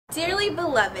Dearly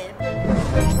beloved,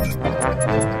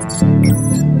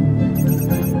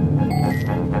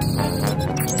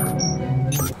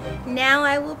 now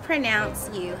I will pronounce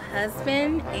you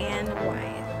husband and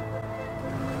wife.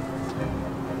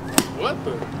 What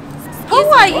the? Who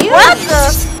are you? What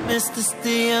the? Mr.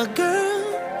 Steel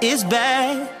Girl is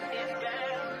back.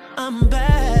 I'm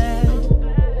back. You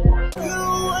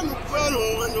don't want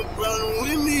no problem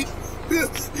with me. You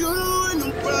don't want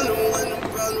no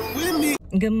problem with me.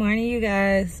 Good morning, you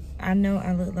guys. I know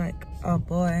I look like a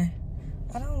boy.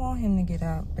 I don't want him to get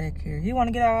out back here. You want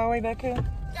to get out all the way back here?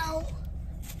 No.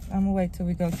 I'm gonna wait till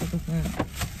we go to the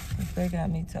front. They got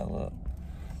me towed up.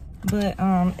 But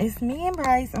it's me and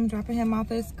Bryce. I'm dropping him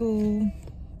off at school.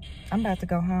 I'm about to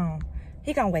go home.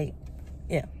 He gonna wait.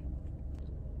 Yeah.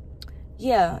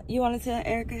 Yeah. You want to tell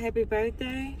Erica happy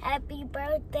birthday? Happy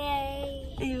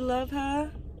birthday. You love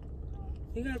her?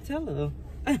 You gotta tell her.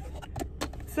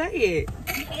 Say it.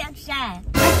 I'm shy.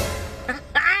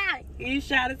 You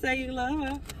shy to say you love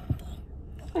her?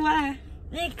 Why?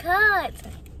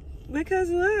 Because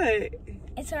what?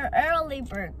 It's her early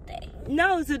birthday.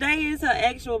 No, today is her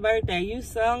actual birthday. You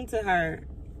sung to her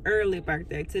early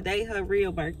birthday. Today her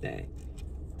real birthday.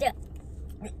 Yeah.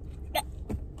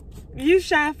 You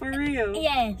shy for real?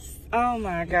 Yes. Oh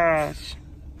my gosh.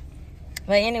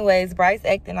 But anyways, Bryce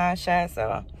acting all shy,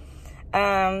 so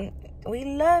we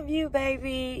love you,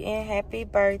 baby, and happy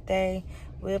birthday.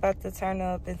 We're about to turn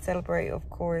up and celebrate, of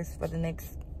course, for the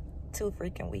next 2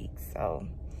 freaking weeks. So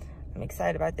I'm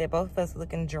excited about that. Both of us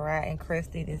looking dry and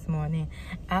crusty this morning.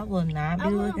 I will not be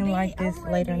looking like this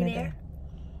later in the day.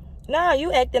 No,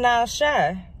 you acting all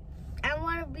shy. I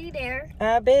want to be there.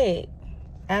 I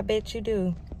bet you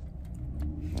do.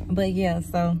 But yeah,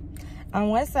 so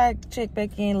once I check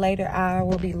back in later, I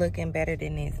will be looking better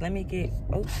than this. Let me get,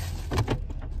 oops.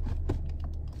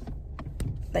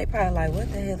 They probably like,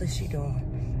 what the hell is she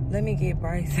doing? Let me get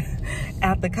Bryce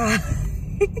out the car.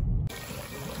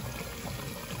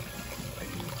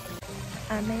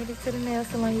 I made it to the nail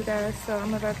salon, you guys, so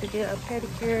I'm about to get a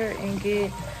pedicure and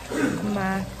get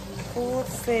my full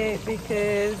set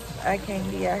because I can't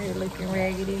be out here looking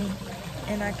raggedy.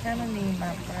 And I kind of need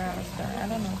my brows done. I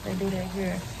don't know if they do that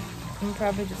here. I'm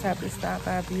probably just have to stop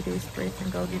by Beauty Express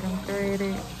and go get them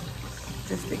threaded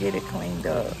just to get it cleaned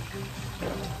up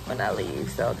when I leave.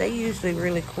 So they usually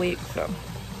really quick, so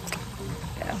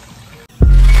yeah.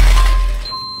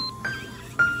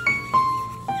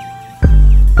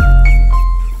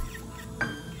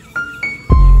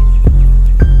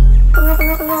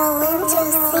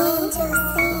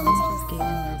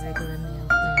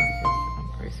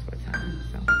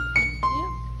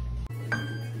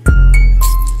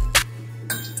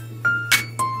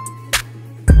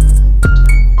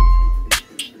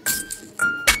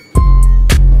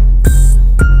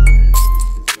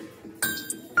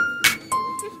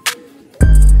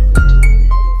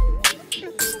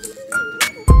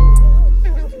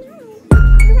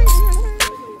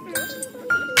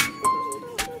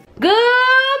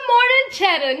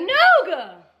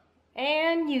 Chattanooga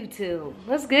and YouTube.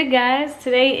 What's good, guys?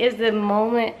 Today is the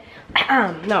moment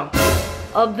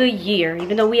of the year.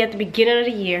 Even though we at the beginning of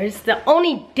the year, it's the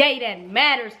only day that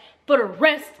matters for the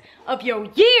rest of your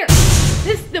year.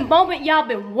 This is the moment y'all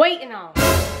been waiting on.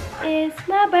 It's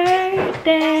my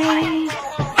birthday.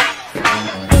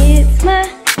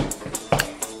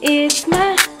 It's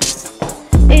my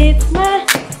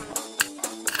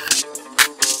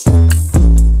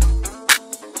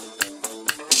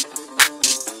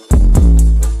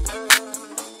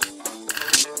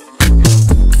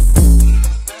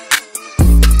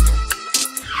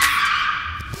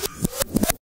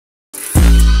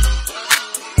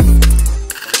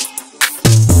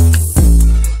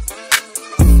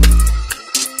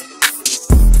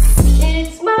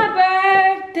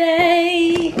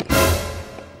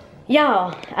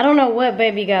Y'all, I don't know what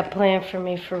baby got planned for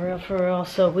me, for real.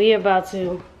 So we about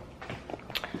to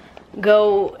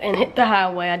go and hit the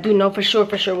highway. I do know for sure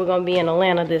we're gonna be in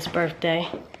Atlanta this birthday,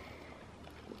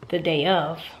 the day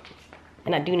of.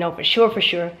 And I do know for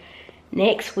sure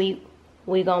next week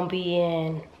we gonna be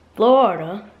in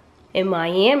Florida, in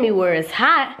Miami, where it's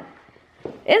hot.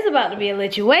 It's about to be a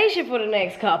situation for the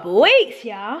next couple weeks,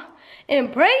 y'all.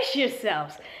 Embrace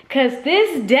yourselves, cause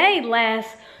this day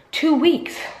lasts 2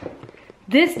 weeks.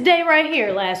 This day right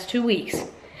here lasts 2 weeks.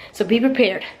 So be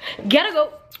prepared. Gotta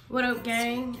go. What up,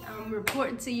 gang? I'm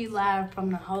reporting to you live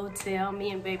from the hotel.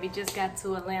 Me and baby just got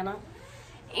to Atlanta.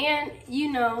 And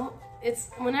you know,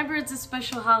 whenever it's a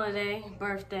special holiday,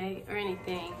 birthday, or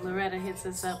anything, Loretta hits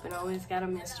us up and always got a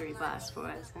mystery box for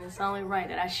us. And it's only right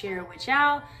that I share it with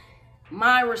y'all.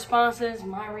 my responses,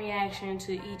 my reaction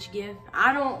to each gift.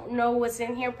 I don't know what's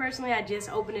in here personally. I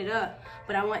just opened it up.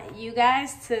 But I want you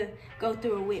guys to go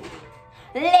through it with me.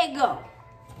 Let go.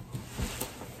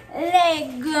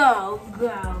 Let go.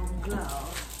 Go, go.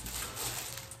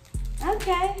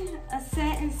 Okay, a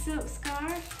satin silk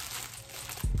scarf.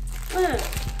 Look.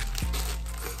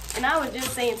 And I was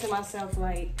just saying to myself,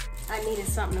 like, I needed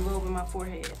something to go over my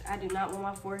forehead. I do not want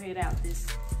my forehead out this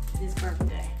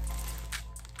birthday.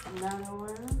 Another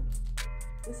one.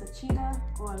 It's a cheetah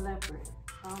or a leopard.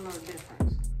 I don't know the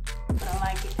difference. But I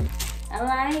like it. I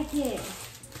like it.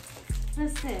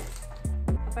 What's this?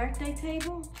 A birthday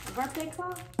table? A birthday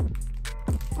clock?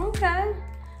 Okay.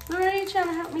 Loretta, you trying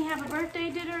to help me have a birthday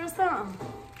dinner or something?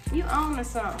 You own or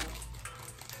something.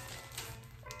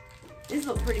 This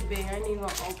look pretty big. I ain't even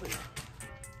gonna open it.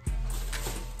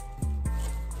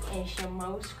 And some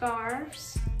more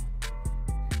scarves.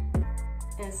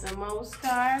 And some more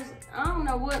scarves. I don't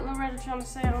know what Loretta trying to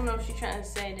say. I don't know if she's trying to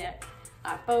say that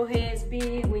our forehead's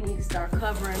big. We need to start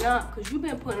covering up. Because you've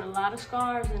been putting a lot of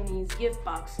scarves in these gift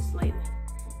boxes lately.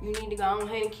 You need to go on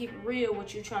ahead and keep it real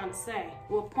what you're trying to say.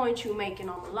 What point you making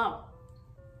on the low.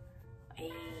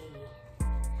 Hey.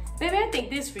 Baby, I think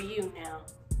this for you now.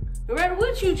 Loretta,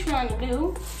 what you trying to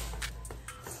do?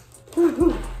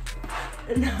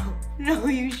 No,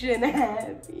 you shouldn't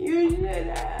have. You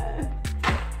shouldn't have.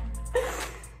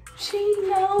 She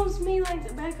knows me like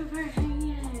the back of her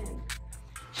hand.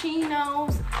 She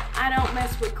knows I don't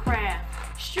mess with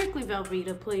craft. Strictly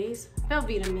Velveeta, please.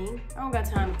 Velveeta me. I don't got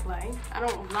time to play. I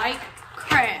don't like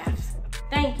crafts.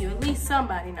 Thank you. At least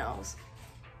somebody knows.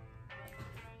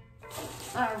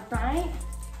 All right.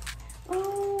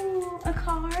 Ooh, a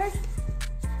card.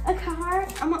 A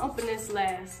card. I'm gonna open this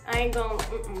last. I ain't gonna,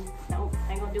 nope,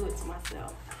 I ain't gonna do it to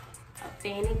myself. A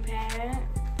fanny pack.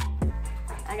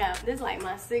 I got, this like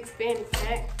my 6th fanny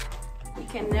pack. You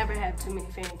can never have too many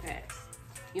fanny packs.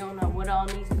 You don't know what all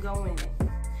needs to go in it.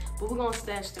 But we're gonna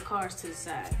stash the cards to the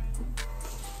side.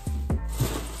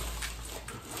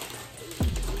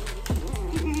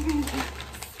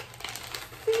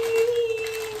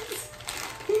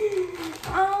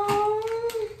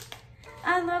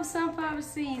 I love sunflower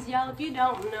seeds. Y'all, if you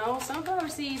don't know, sunflower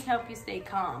seeds help you stay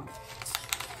calm.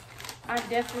 I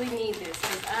definitely need this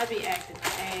because I be acting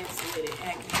ass with it,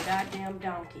 acting a goddamn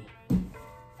donkey.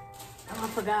 Oh, I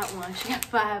forgot one. She got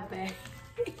 5 bags.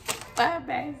 5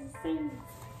 bags of seeds.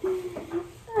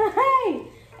 Hey,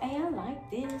 I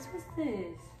like this. What's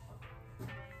this?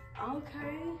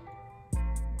 Okay.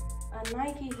 A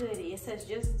Nike hoodie. It says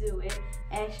just do it.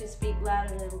 Actions speak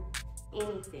louder than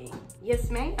anything. Yes,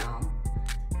 ma'am.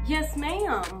 Yes,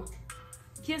 ma'am.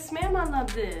 Yes, ma'am, I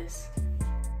love this.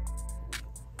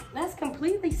 That's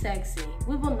completely sexy.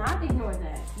 We will not ignore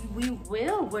that. We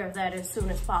will wear that as soon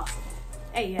as possible.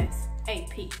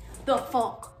 ASAP. The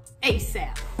fuck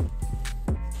ASAP.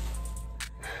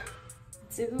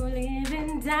 To live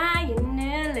and die in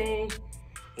LA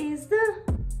is the...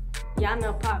 Y'all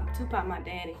know Tupac, my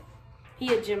daddy.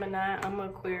 He a Gemini, I'm an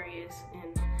Aquarius,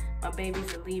 and my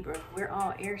baby's a Libra. We're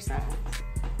all air signs.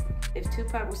 If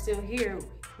Tupac was still here,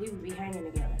 we would be hanging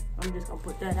together. I'm just gonna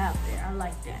put that out there. I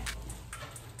like that.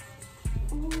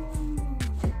 Ooh.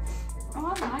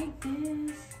 Oh, I like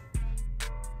this.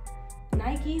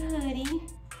 Nike hoodie.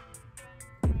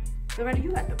 Loretta,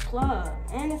 you got the plug,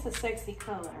 and it's a sexy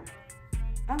color.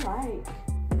 I like.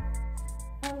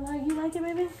 You like it,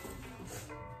 baby?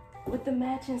 With the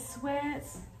matching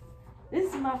sweats.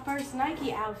 This is my first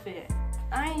Nike outfit.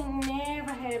 I ain't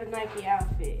never had a Nike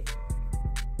outfit.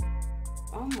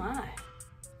 Oh my.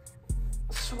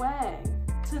 Swag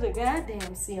to the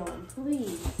goddamn ceiling,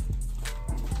 please.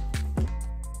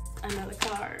 Another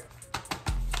card.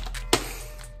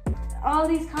 All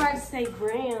these cards say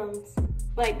grams.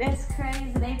 Like, that's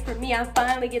crazy. They for me. I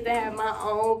finally get to have my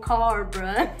own card,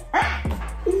 bruh.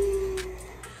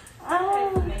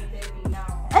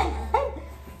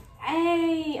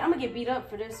 Hey, I'm gonna get beat up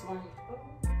for this one.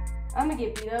 I'm gonna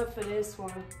get beat up for this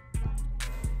one.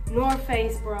 North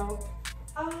Face, bro.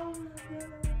 Oh my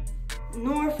God.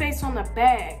 North Face on the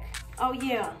back. Oh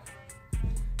yeah.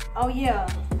 Oh yeah.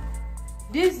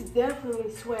 This is definitely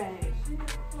swag.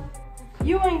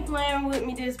 You ain't playing with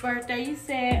me this birthday. You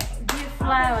said get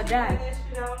fly or die.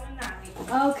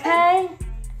 Okay.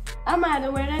 I might have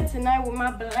to wear that tonight with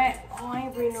my black. Oh, I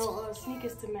ain't bring no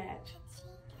sneakers to match.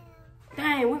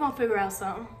 Dang, we're gonna figure out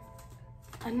something.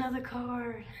 Another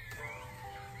card.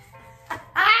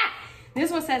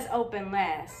 This one says open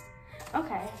last.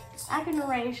 Okay, I can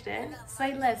arrange that.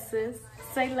 Say less, sis.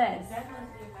 Say less.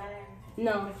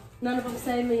 No, none of them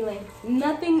say LeeLee.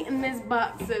 Nothing in this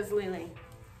box says LeeLee.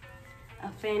 A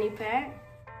fanny pack.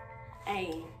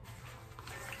 Hey,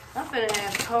 I'm finna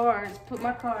have cards. Put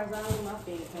my cards all in my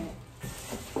backpack.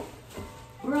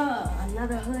 Bruh,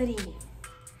 another hoodie.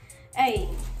 Hey,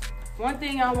 one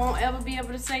thing I won't ever be able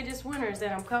to say this winter is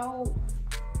that I'm cold.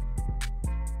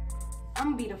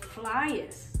 I'm gonna be the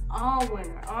flyest all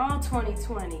winter, all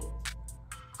 2020.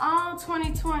 All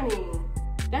 2020.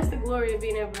 That's the glory of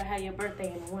being able to have your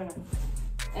birthday in the winter.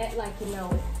 Act like you know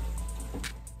it.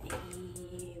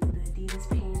 Hey, the Adidas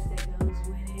pants that goes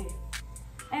with it.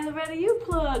 Hey, Loretta, you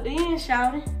plugged in,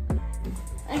 shouty.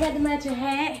 I got the matching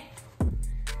hat.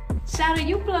 Shouty,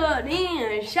 you plugged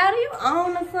in. Shouty, you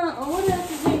on or something. What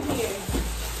else is in here?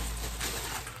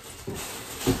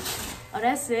 Oh,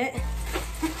 that's it.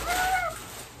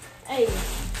 Hey,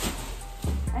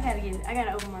 I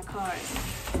gotta open my cards.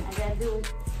 I gotta do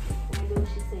it. I gotta do what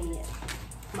she said.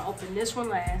 I'm gonna open this one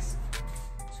last.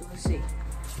 So let's see.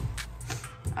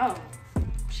 Oh,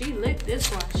 she licked this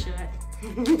one shut.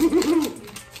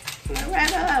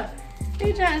 Right up.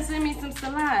 He trying to send me some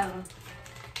saliva.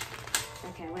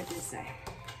 Okay, what did it say?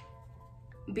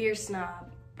 Beer Snob,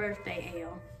 birthday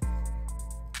ale.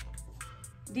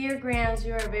 Dear Grams,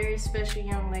 you're a very special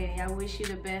young lady. I wish you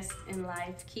the best in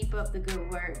life. Keep up the good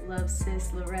work. Love,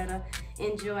 sis Loretta.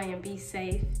 Enjoy and be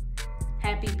safe.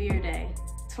 Happy Beer Day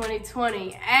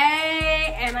 2020.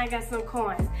 Hey, and I got some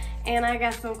coins. And I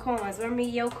got some coins. Bring me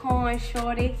your coins,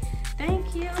 shorty.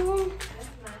 Thank you. That's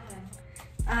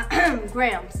mine.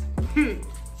 Grams.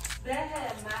 That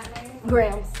had my name.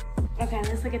 Grams. Okay,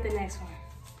 let's look at the next one.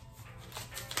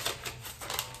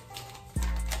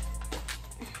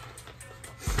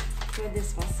 What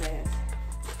this one says.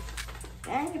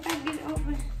 Dang, if I get it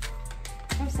open.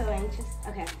 I'm so anxious.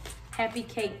 Okay. Happy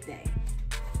Cake Day.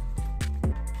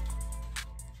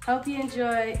 Hope you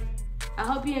enjoy. I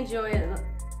hope you enjoy it.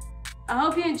 I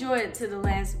hope you enjoy it to the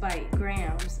last bite.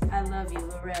 Grams. I love you,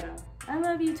 Loretta. I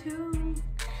love you too.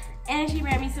 And she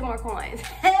ran me some more coins.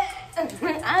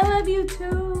 I love you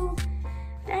too.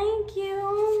 Thank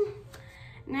you.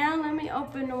 Now let me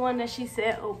open the one that she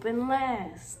said open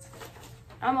last.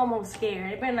 I'm almost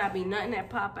scared. It better not be nothing that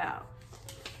pop out.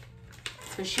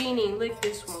 Cause she ain't even licked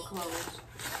this one closed.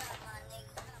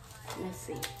 Let's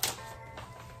see.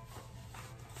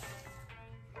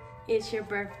 It's your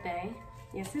birthday.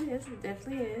 Yes, it is. It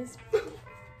definitely is.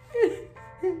 It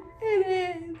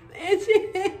is. It's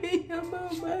your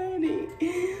money.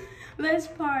 Let's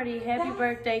party. Happy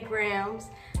birthday, Grams.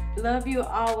 Love you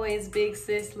always, big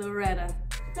sis Loretta.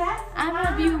 I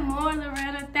love you more,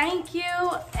 Loretta. Thank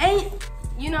you. And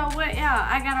you know what, y'all?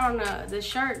 I got on the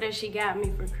shirt that she got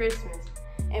me for Christmas.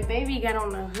 And baby got on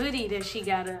the hoodie that she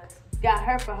got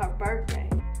her for her birthday.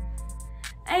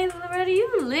 Hey, Loretta,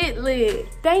 you lit.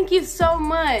 Thank you so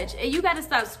much. And you gotta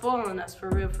stop spoiling us for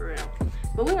real.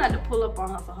 But we're gonna have to pull up on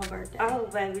her for her birthday. Oh,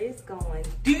 baby, it's going.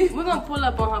 We're gonna pull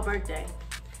up on her birthday.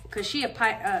 Cause she she a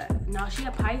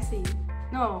Pisces.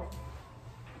 No,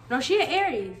 she an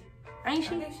Aries. Ain't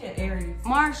she? I think she an Aries.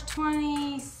 March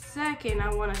 22nd,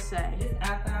 I wanna say. It's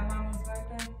after our mama's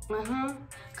birthday?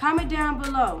 Comment down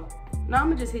below. No, I'm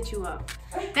gonna just hit you up.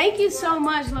 Thank you so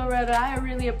much, Loretta. I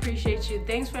really appreciate you.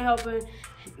 Thanks for helping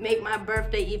make my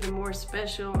birthday even more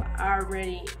special.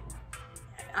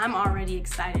 I'm already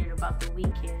excited about the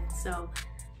weekend. So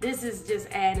this is just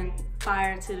adding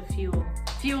fire to the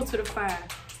fuel to the fire.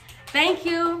 Thank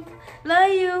you,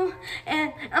 love you,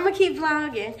 and I'm gonna keep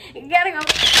vlogging. Gotta go.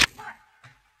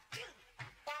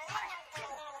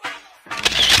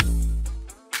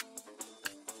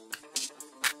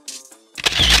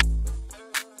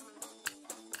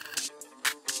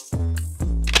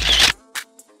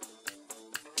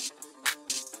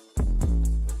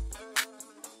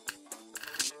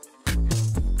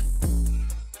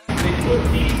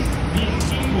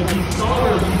 These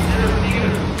scholars, these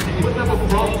entertainers, they put them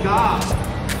above God.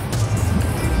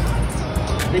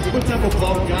 They put them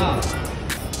above God.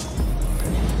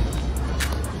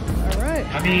 All right.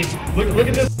 I mean, look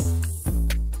at this.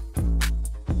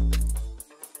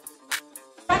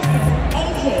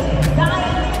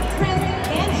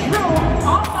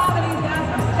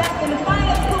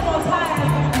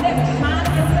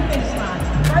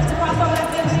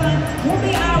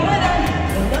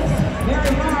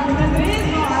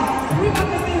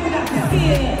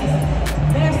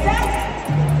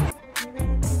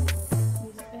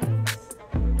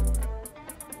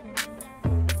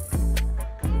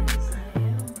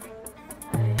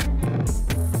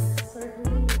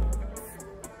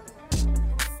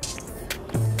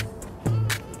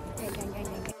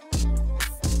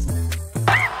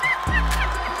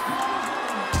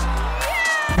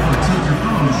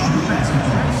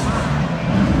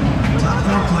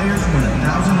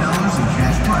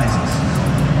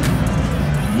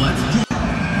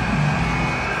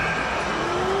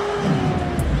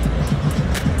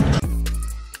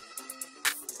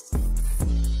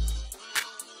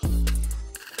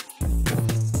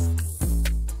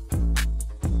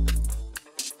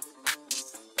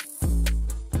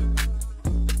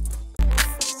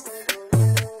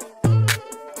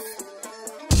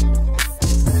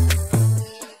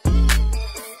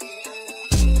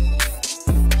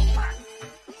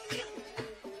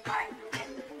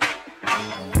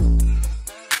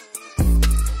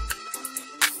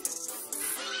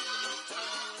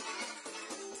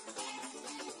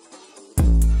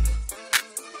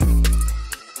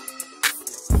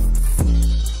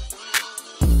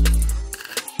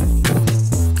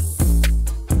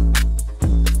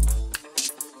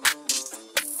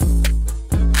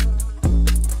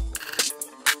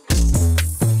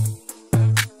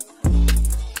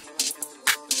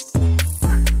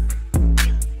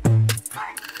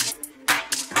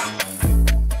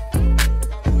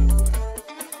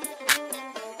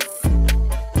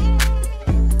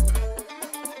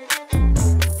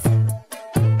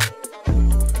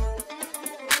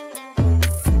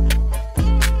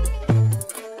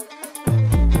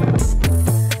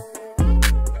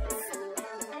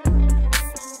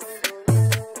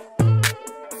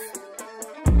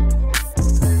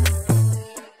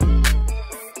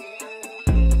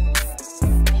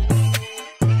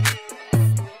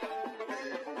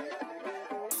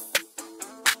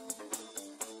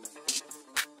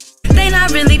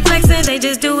 not really flexing, they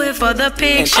just do it for the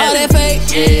picture. And all that fake,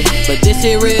 yeah, but this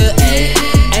shit real,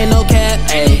 ayy. Ain't no cap,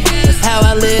 ayy. That's how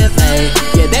I live,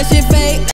 ayy. Yeah, that shit fake.